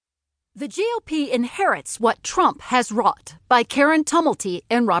The GOP inherits what Trump has wrought by Karen Tumulty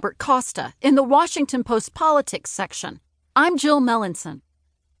and Robert Costa in the Washington Post Politics section. I'm Jill Mellinson.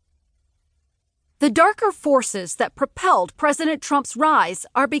 The darker forces that propelled President Trump's rise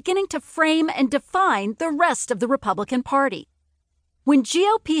are beginning to frame and define the rest of the Republican Party. When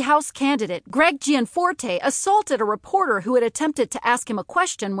GOP House candidate Greg Gianforte assaulted a reporter who had attempted to ask him a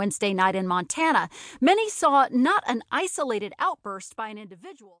question Wednesday night in Montana, many saw not an isolated outburst by an individual.